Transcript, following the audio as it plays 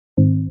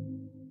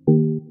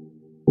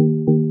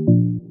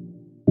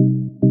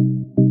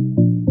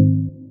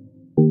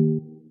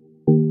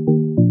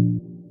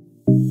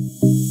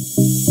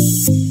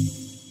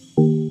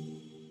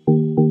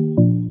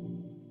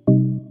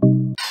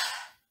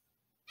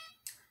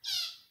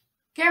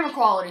Camera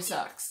quality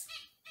sucks.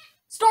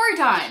 Story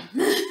time!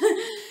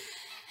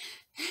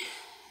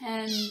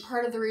 And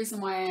part of the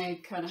reason why I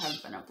kind of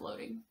haven't been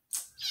uploading.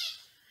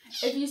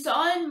 If you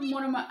saw in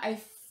one of my,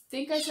 I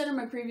think I said in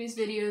my previous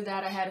video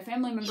that I had a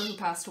family member who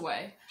passed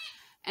away.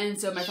 And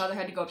so my father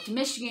had to go up to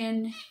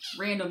Michigan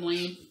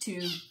randomly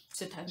to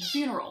attend the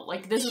funeral.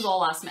 Like, this is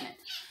all last minute.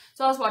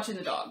 So I was watching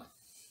the dog.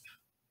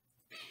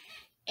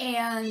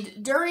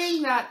 And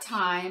during that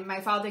time,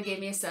 my father gave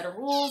me a set of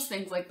rules,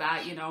 things like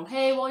that, you know,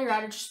 hey, while you're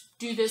at it, just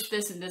do this,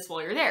 this, and this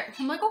while you're there.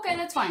 I'm like, okay,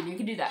 that's fine, you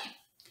can do that.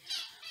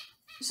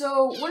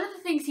 So one of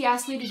the things he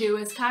asked me to do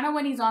is kind of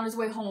when he's on his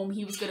way home,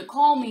 he was going to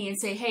call me and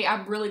say, hey,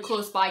 I'm really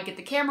close by, get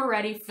the camera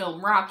ready,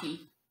 film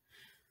Rocky.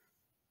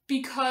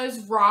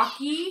 Because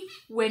Rocky,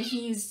 when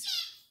he's,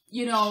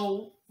 you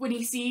know, when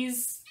he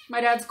sees my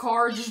dad's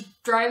car just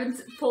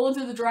pulling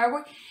through the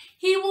driveway,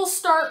 he will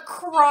start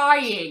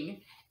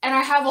crying. And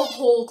I have a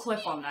whole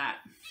clip on that.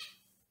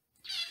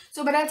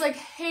 So my dad's like,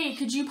 hey,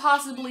 could you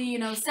possibly, you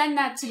know, send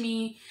that to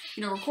me,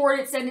 you know, record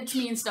it, send it to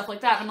me and stuff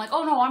like that. I'm like,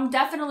 oh no, I'm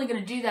definitely going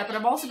to do that, but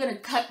I'm also going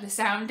to cut the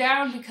sound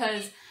down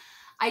because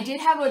I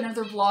did have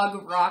another vlog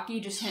of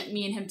Rocky, just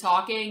me and him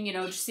talking, you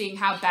know, just seeing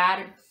how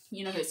bad,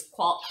 you know, his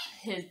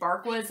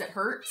bark was that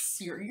hurts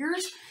your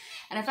ears.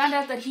 And I found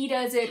out that he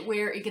does it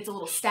where it gets a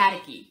little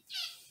staticky,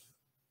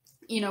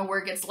 you know, where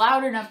it gets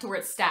loud enough to where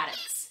it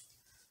statics.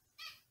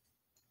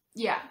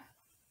 Yeah.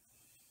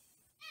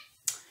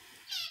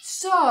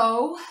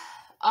 So,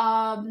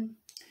 I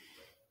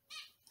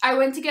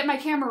went to get my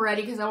camera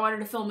ready because I wanted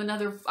to film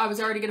I was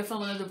already going to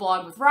film another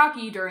vlog with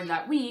Rocky during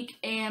that week,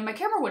 and my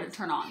camera wouldn't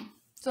turn on.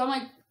 So I'm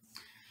like,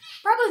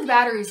 probably the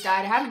batteries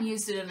died. I haven't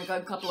used it in a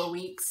good couple of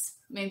weeks,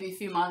 maybe a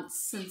few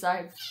months since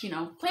I've, you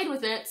know, played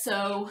with it,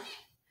 so,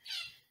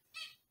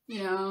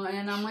 you know,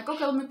 and I'm like,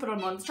 okay, let me put on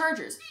one of the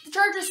chargers. The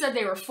chargers said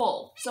they were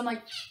full, so I'm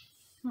like,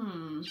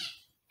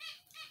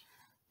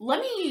 let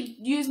me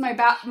use my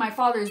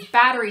father's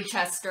battery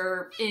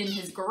tester in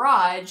his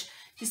garage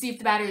to see if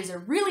the batteries are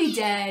really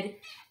dead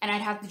and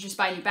I'd have to just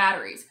buy new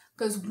batteries.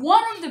 Because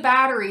one of the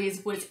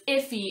batteries was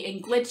iffy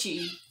and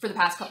glitchy for the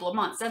past couple of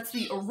months. That's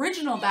the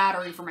original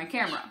battery for my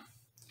camera.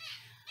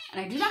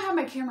 And I do not have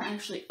my camera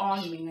actually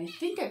on me. I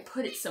think I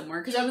put it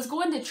somewhere because I was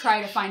going to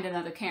try to find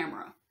another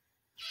camera.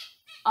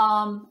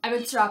 I've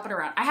been shopping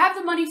around. I have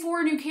the money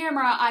for a new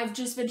camera. I've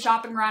just been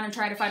shopping around and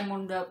trying to find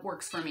one that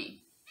works for me.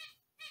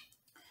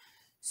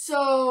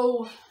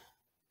 So,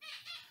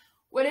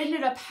 what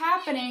ended up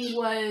happening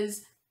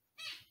was,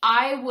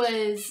 I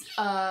was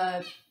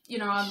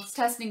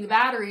testing the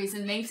batteries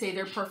and they say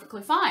they're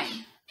perfectly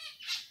fine.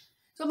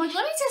 So I'm like,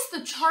 let me test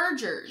the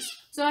chargers.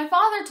 So my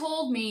father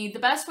told me the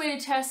best way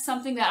to test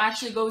something that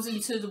actually goes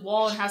into the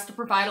wall and has to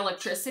provide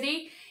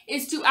electricity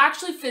is to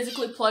actually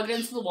physically plug it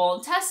into the wall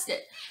and test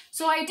it.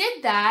 So I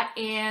did that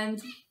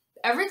and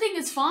everything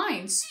is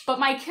fine, but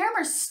my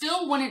camera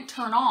still wouldn't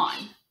turn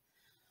on.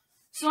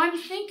 So I'm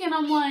thinking,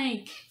 I'm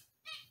like,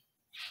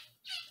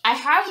 I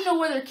have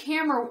no other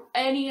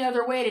any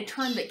other way to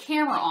turn the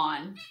camera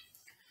on.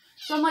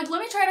 So I'm like,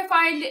 let me try to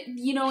find,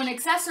 you know, an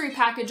accessory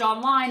package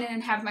online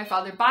and have my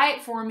father buy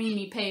it for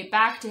me pay it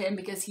back to him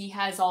because he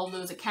has all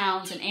those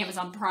accounts and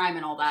Amazon Prime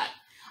and all that.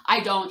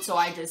 I don't, so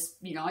I just,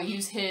 you know, I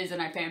use his and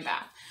I pay him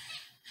back.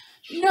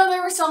 No, they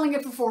were selling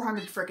it for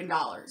 $400 frickin'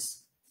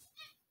 dollars.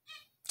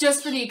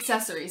 Just for the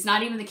accessories,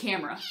 not even the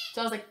camera. So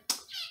I was like,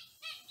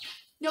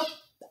 nope.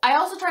 I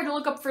also tried to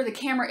look up for the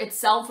camera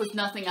itself with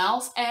nothing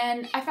else,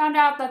 and I found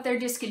out that they're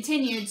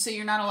discontinued, so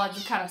you're not allowed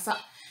to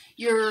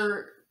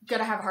you're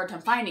gonna have a hard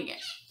time finding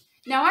it.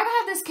 Now, I've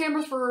had this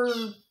camera for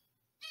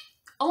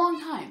a long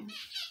time.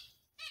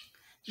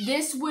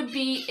 This would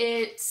be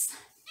its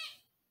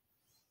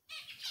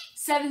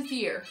 7th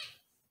year.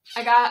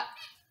 I got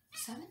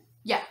 7?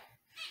 Yeah.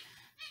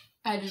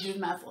 I had to do the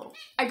math a little.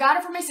 I got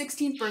it for my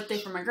 16th birthday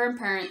from my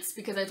grandparents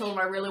because I told them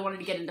I really wanted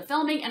to get into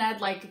filming and I'd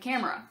like a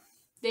camera.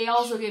 They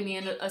also gave me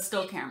a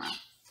still camera.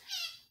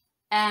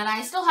 And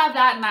I still have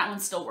that and that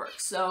one still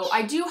works. So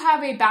I do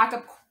have a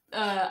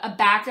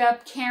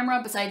backup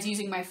camera besides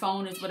using my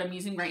phone is what I'm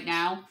using right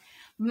now.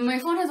 My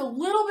phone has a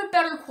little bit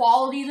better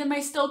quality than my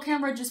still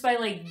camera just by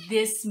like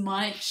this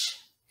much.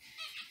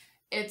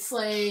 It's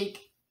like,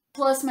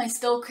 plus my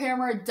still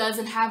camera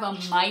doesn't have a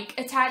mic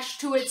attached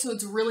to it, so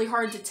it's really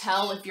hard to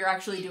tell if you're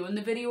actually doing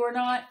the video or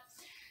not.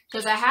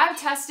 Because I have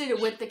tested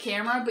it with the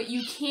camera, but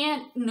you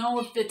can't know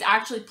if it's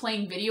actually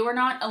playing video or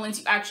not unless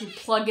you actually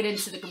plug it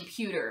into the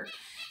computer.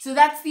 So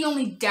that's the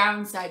only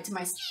downside to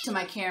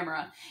my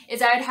camera,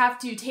 is I'd have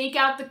to take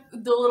out the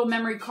little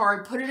memory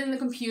card, put it in the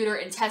computer,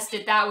 and test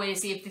it that way to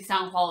see if the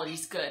sound quality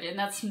is good, and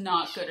that's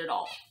not good at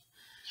all.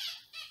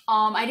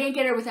 I didn't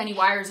get it with any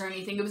wires or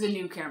anything. It was a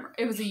new camera.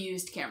 It was a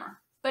used camera.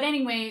 But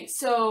anyway,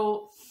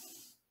 so...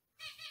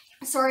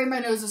 Sorry, my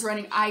nose is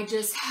running. I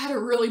just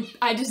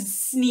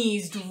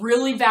sneezed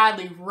really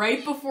badly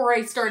right before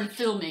I started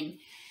filming,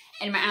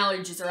 and my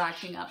allergies are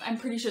acting up. I'm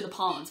pretty sure the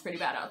pollen's pretty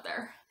bad out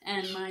there,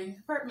 and my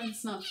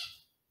apartment's not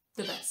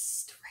the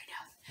best right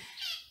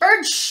now.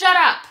 Bird, shut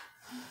up!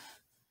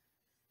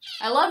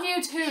 I love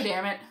you too,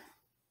 damn it.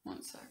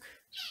 One sec.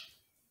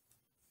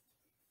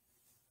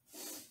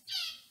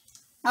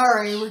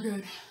 Alright, we're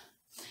good.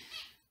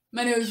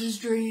 My nose is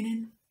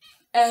draining.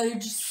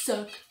 Allergies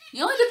suck. The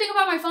only good thing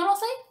about my phone, I'll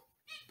say,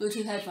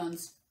 Bluetooth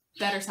headphones.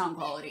 Better sound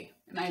quality,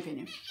 in my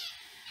opinion.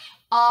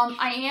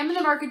 I am in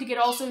the market to get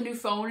also a new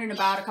phone in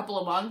about a couple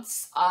of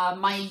months.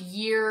 My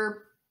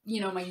year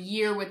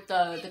with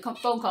the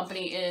phone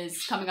company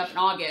is coming up in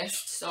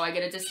August, so I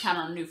get a discount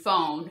on a new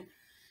phone.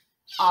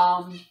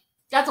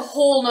 That's a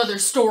whole nother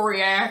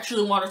story I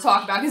actually want to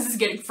talk about because this is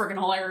getting freaking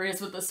hilarious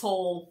with this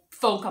whole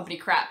phone company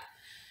crap.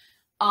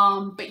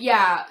 But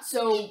yeah,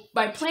 so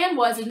my plan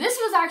was, and this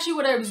was actually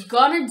what I was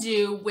gonna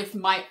do with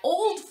my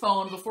old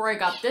phone before I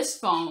got this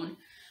phone,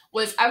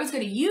 was I was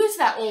gonna use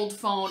that old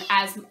phone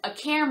as a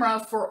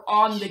camera for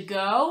on the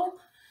go,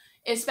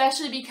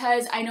 especially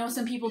because I know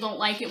some people don't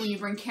like it when you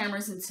bring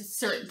cameras into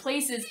certain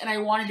places, and I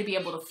wanted to be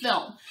able to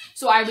film.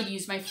 So I would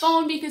use my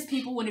phone because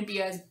people wouldn't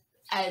be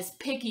as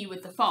picky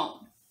with the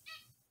phone.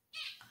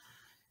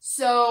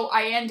 So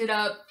I ended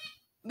up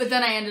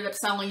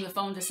selling the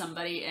phone to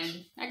somebody,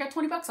 and I got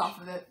 20 bucks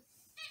off of it.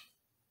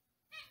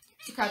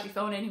 It's a crappy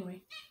phone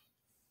anyway.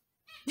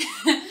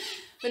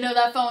 But no,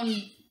 that phone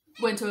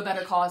went to a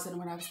better cause than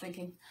what I was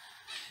thinking.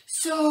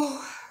 So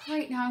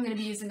right now I'm going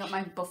to be using up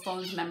my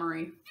phone's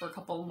memory for a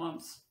couple of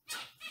months.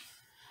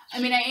 I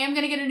mean, I am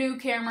going to get a new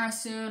camera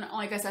soon.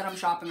 Like I said, I'm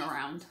shopping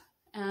around.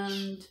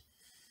 And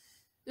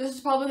this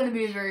is probably going to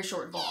be a very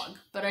short vlog,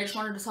 but I just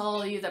wanted to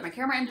tell you that my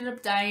camera ended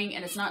up dying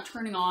and it's not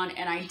turning on,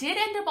 and I did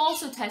end up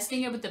also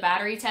testing it with the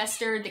battery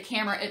tester, the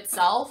camera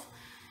itself.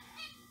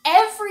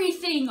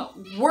 Everything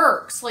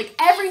works, like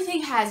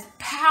everything has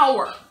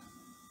power,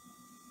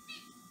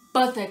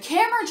 but the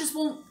camera just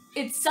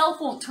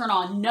won't turn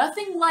on.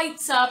 Nothing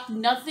lights up,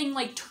 nothing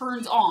like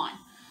turns on.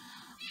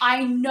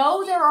 I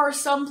know there are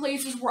some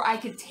places where I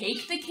could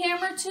take the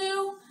camera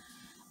to.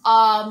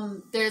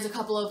 There's a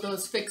couple of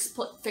those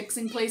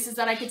fixing places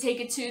that I could take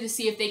it to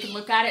see if they can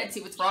look at it and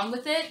see what's wrong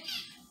with it,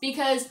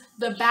 because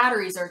the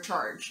batteries are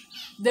charged.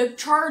 The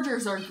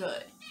chargers are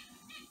good.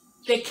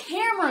 The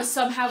camera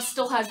somehow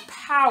still has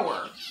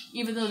power,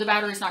 even though the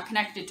battery's not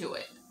connected to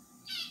it.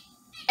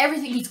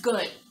 Everything is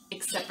good,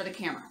 except for the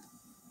camera.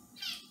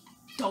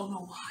 Don't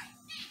know why.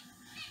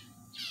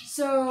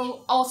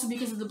 So, also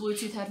because of the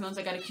Bluetooth headphones,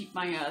 I gotta keep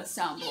my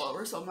sound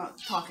lower so I'm not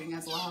talking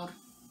as loud.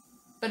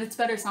 But it's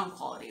better sound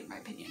quality, in my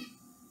opinion.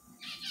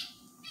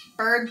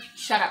 Bird,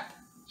 shut up.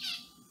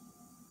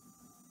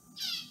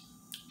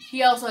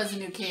 He also has a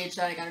new cage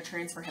that I gotta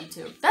transfer him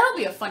to. That'll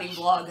be a funny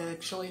vlog,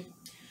 actually.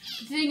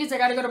 The thing is, I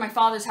gotta go to my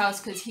father's house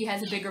because he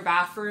has a bigger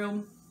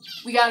bathroom.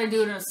 We gotta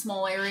do it in a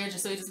small area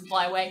just so he doesn't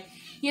fly away.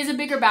 He has a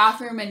bigger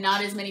bathroom and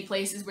not as many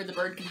places where the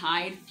bird can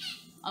hide.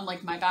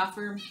 Unlike my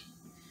bathroom,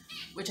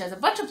 which has a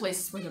bunch of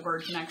places where the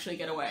bird can actually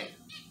get away.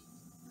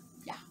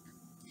 Yeah.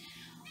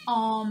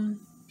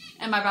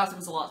 And my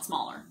bathroom's a lot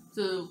smaller.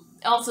 So,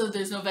 also,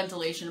 there's no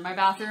ventilation in my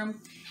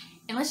bathroom.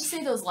 And let's just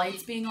say those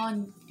lights being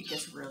on, it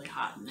gets really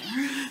hot in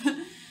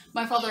there.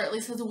 My father at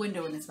least has a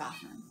window in his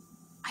bathroom.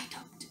 I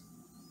don't.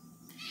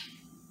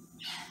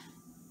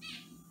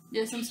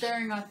 Yes, I'm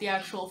staring at the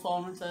actual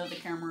phone instead of the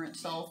camera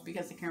itself,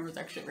 because the camera's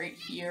actually right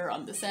here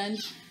on this end.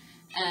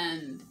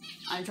 And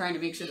I'm trying to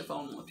make sure the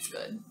phone looks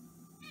good.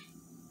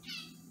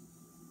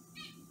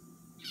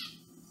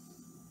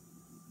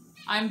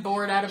 I'm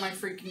bored out of my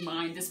freaking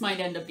mind. This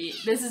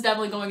is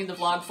definitely going in the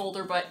vlog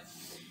folder, but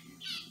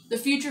the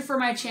future for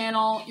my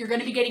channel, you're going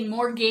to be getting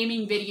more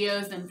gaming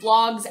videos than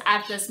vlogs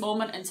at this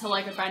moment until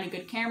I can find a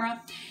good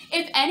camera.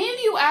 If any of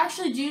you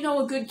actually do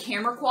know a good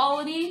camera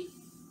quality,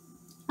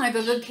 like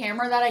a good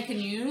camera that I can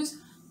use,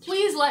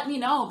 please let me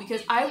know,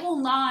 because I will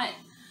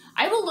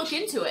look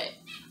into it.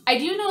 I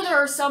do know there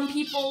are some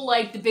people,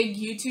 like the big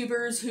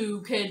YouTubers, who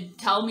could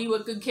tell me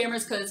what good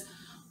cameras, because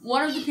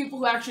one of the people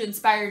who actually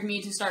inspired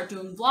me to start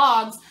doing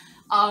vlogs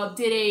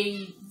did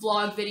a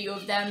vlog video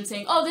of them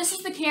saying, oh, this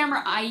is the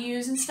camera I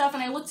use and stuff,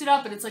 and I looked it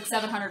up and it's like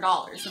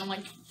 $700. And I'm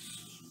like,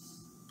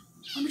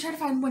 let me try to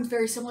find one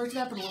very similar to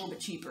that but a little bit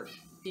cheaper,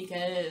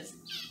 because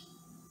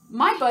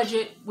my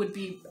budget would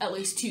be at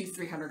least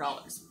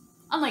 $200-300.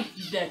 Unlike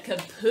the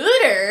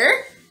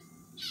computer.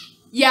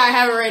 Yeah, I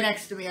have it right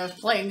next to me. I was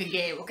playing the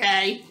game,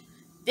 okay?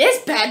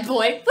 This bad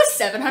boy was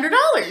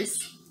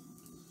 $700.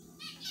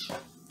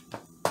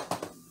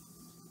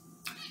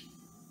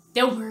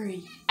 Don't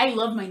worry, I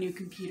love my new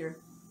computer.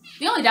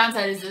 The only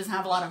downside is it doesn't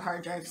have a lot of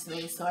hard drive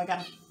space, so I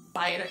gotta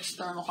buy an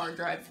external hard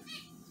drive.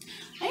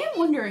 I am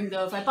wondering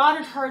though, if I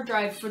bought a hard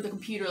drive for the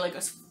computer, like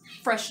a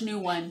fresh new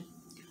one,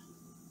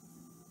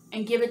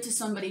 and give it to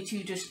somebody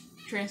to just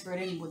transfer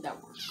it in, would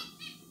that work?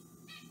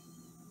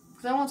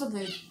 Because I want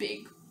something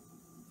big.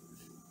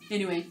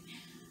 Anyway.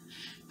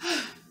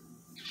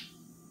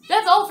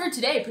 That's all for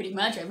today, pretty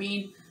much. I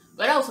mean,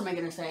 what else am I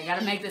going to say? I got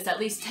to make this at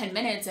least 10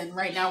 minutes, and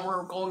right now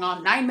we're going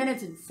on 9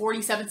 minutes and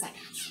 47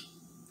 seconds.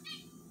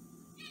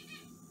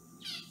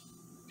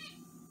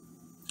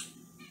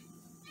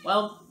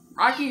 Well,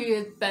 Rocky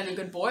has been a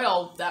good boy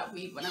all that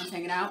week when I was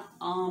hanging out.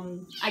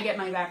 I get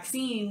my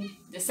vaccine,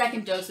 the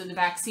second dose of the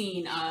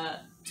vaccine,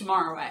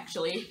 tomorrow,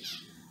 actually.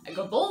 I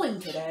go bowling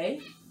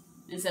today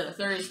instead of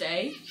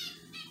Thursday.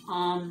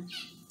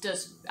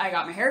 I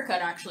got my hair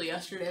cut actually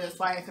yesterday. That's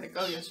why I couldn't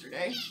go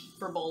yesterday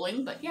for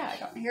bowling. But yeah, I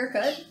got my hair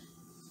cut.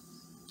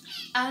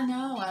 I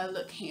know I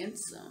look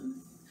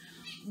handsome.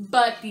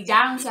 But the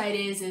downside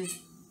is,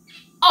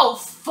 oh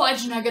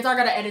fudge nuggets, I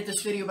gotta edit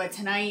this video by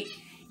tonight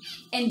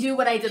and do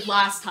what I did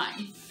last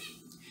time.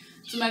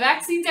 So my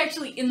vaccine's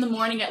actually in the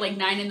morning at like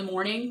 9 in the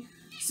morning.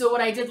 So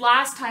what I did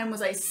last time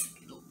was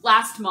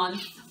last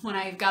month when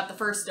I got the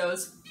first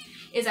dose,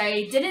 is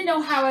I didn't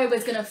know how I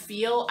was gonna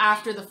feel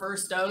after the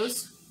first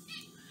dose.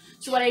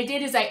 So what I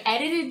did is I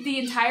edited the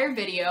entire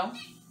video,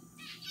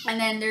 and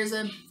then there's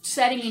a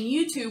setting in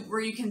YouTube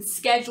where you can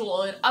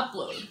schedule an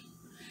upload.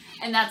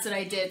 And that's what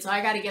I did, so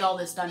I gotta get all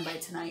this done by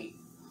tonight.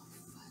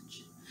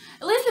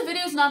 At least the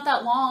video's not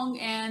that long,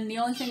 and the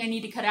only thing I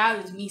need to cut out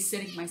is me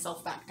sitting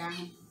myself back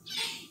down.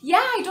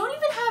 Yeah, I don't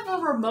even have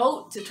a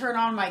remote to turn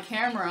on my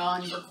camera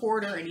and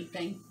record or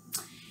anything.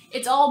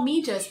 It's all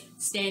me just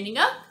standing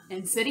up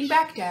and sitting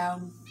back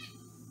down.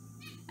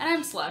 And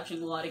I'm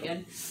slouching a lot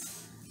again.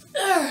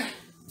 Ugh.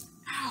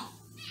 Ow.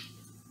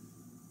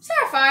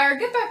 Sapphire,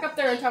 get back up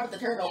there on top of the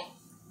turtle.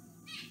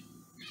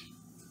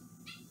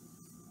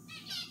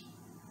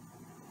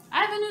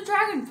 I have a new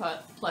dragon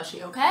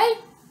plushie, okay?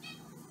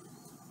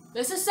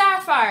 This is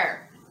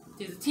Sapphire.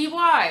 She's a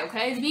TY,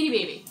 okay? It's a Beanie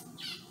Baby.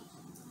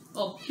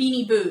 Well,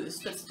 Beanie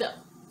Boos, but still.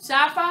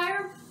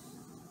 Sapphire.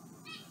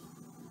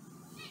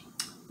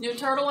 New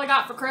turtle I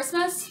got for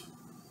Christmas.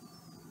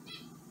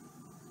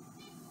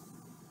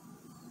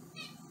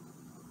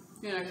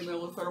 You're not gonna be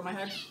able to put on my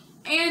head.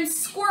 And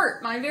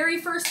Squirt, my very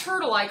first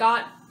turtle I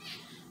got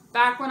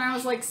back when I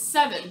was like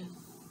 7.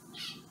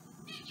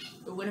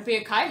 It wouldn't be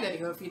a Kai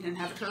video if he didn't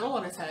have a turtle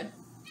on his head.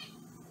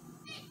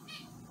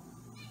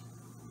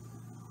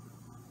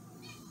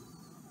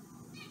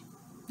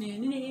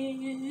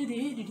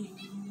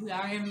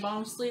 I am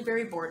honestly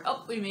very bored.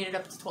 Oh, we made it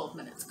up to 12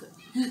 minutes. Good.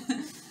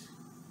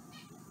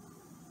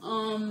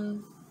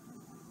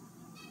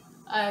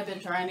 I've been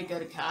trying to go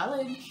to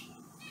college.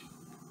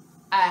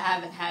 I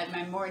haven't had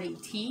my morning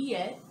tea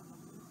yet.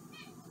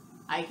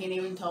 I can't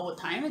even tell what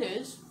time it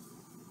is.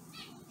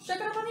 Check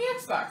it up on the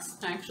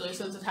Xbox, actually,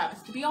 since it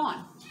happens to be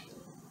on.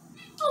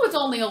 Oh, it's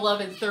only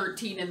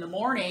 11:13 in the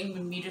morning,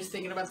 and me just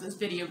thinking about this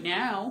video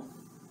now.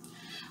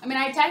 I mean,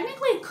 I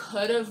technically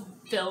could have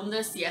filmed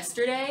this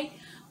yesterday,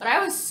 but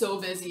I was so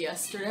busy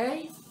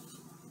yesterday.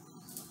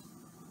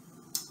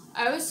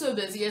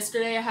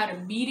 I had a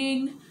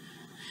meeting,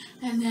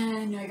 and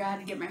then I got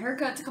to get my hair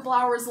cut a couple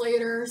hours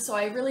later, so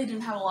I really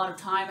didn't have a lot of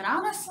time. And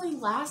honestly,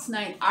 last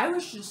night, I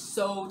was just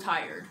so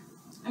tired.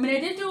 I mean, I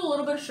did do a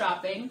little bit of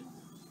shopping.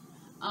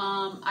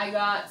 I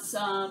got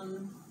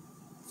some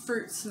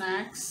fruit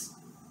snacks,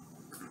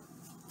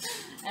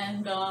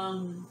 and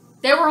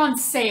they were on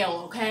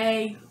sale,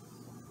 okay?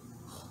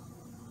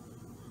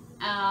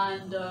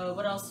 And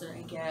what else did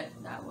I get?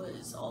 That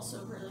was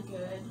also really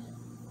good.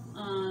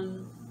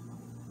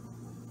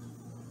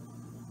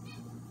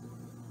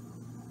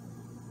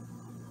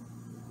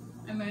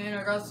 I mean,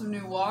 I got some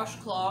new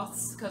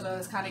washcloths because I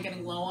was kind of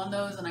getting low on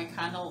those, and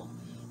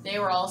they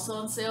were also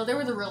on sale. They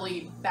were the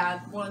really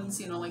bad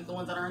ones, you know, like the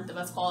ones that aren't the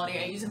best quality.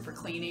 I use them for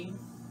cleaning,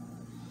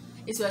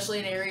 especially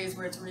in areas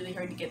where it's really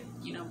hard to get,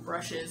 you know,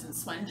 brushes and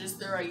sponges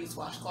through. I use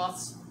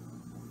washcloths.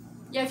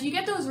 Yeah, if you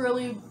get those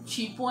really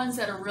cheap ones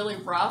that are really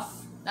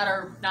rough, that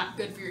are not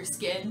good for your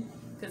skin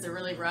because they're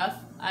really rough,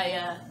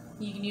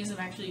 you can use them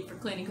actually for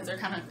cleaning because they're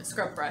kind of like a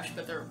scrub brush,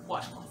 but they're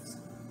washcloths.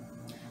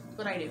 That's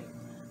what I do.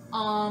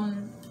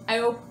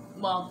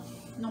 Well,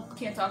 no,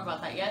 can't talk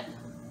about that yet.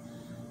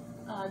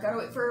 Gotta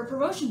wait for a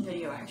promotion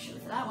video, actually,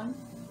 for that one.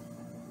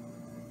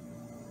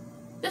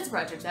 That's a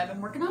project I've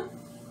been working on.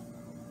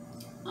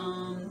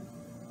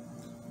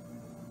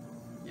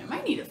 I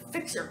might need to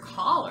fix your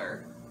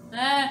collar.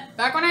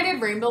 Back when I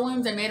did rainbow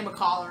looms, I made him a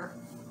collar.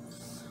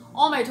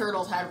 All my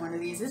turtles had one of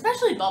these,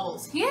 especially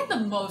Bubbles. He had the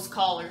most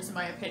collars, in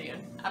my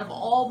opinion, out of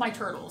all my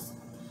turtles.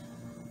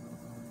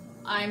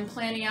 I'm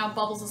planning out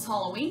Bubbles'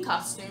 Halloween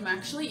costume,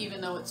 actually,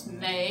 even though it's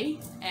May,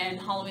 and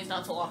Halloween's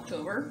not till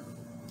October.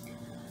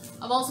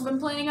 I've also been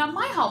planning out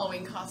my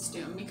Halloween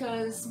costume,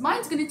 because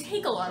mine's going to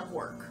take a lot of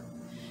work.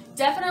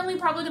 Definitely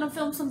probably going to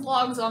film some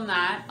vlogs on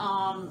that.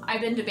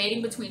 I've been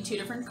debating between 2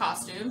 different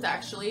costumes,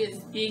 actually, is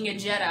being a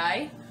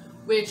Jedi,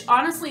 which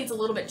honestly it's a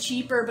little bit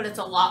cheaper, but it's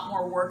a lot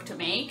more work to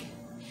make,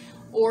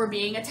 or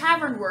being a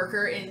tavern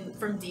worker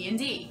from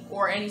D&D,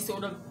 or any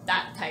sort of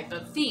that type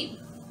of theme.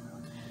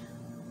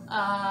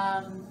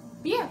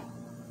 Yeah,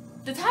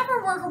 the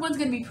tavern worker one's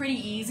going to be pretty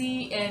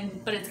easy,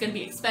 but it's going to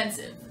be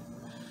expensive.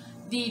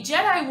 The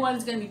Jedi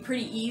one's going to be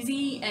pretty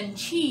easy and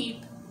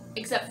cheap,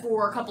 except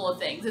for a couple of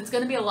things. It's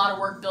going to be a lot of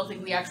work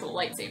building the actual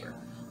lightsaber.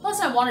 Plus,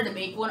 I wanted to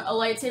make a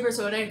lightsaber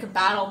so that I could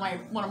battle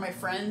one of my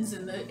friends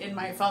in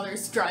my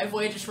father's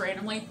driveway just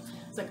randomly.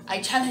 It's like,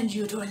 I challenge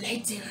you to a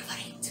lightsaber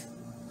fight.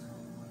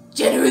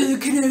 General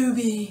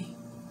Kenobi.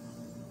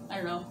 I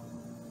don't know.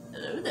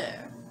 Hello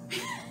there.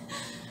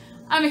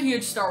 I'm a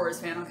huge Star Wars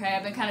fan, okay?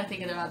 I've been kind of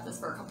thinking about this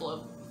for a couple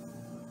of...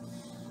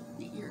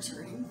 My ears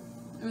hurting.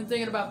 I've been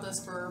thinking about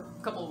this for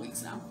a couple of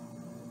weeks now.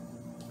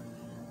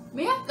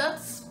 But yeah,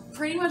 that's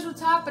pretty much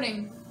what's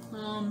happening.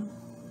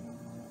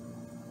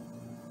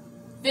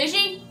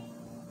 Fishy,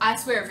 I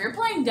swear, if you're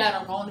playing dead,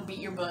 I'm going to beat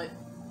your butt.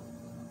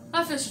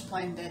 My fish is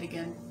playing dead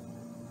again.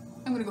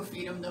 I'm gonna go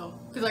feed him though,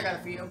 because I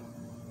gotta feed him.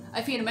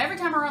 I feed him every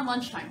time around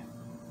lunchtime.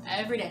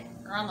 Every day,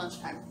 around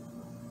lunchtime.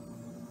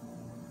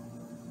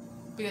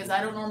 Because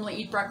I don't normally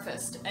eat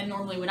breakfast, and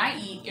normally when I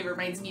eat, it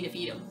reminds me to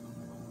feed him.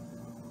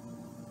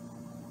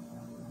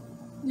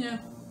 Yeah.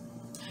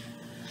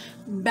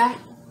 Back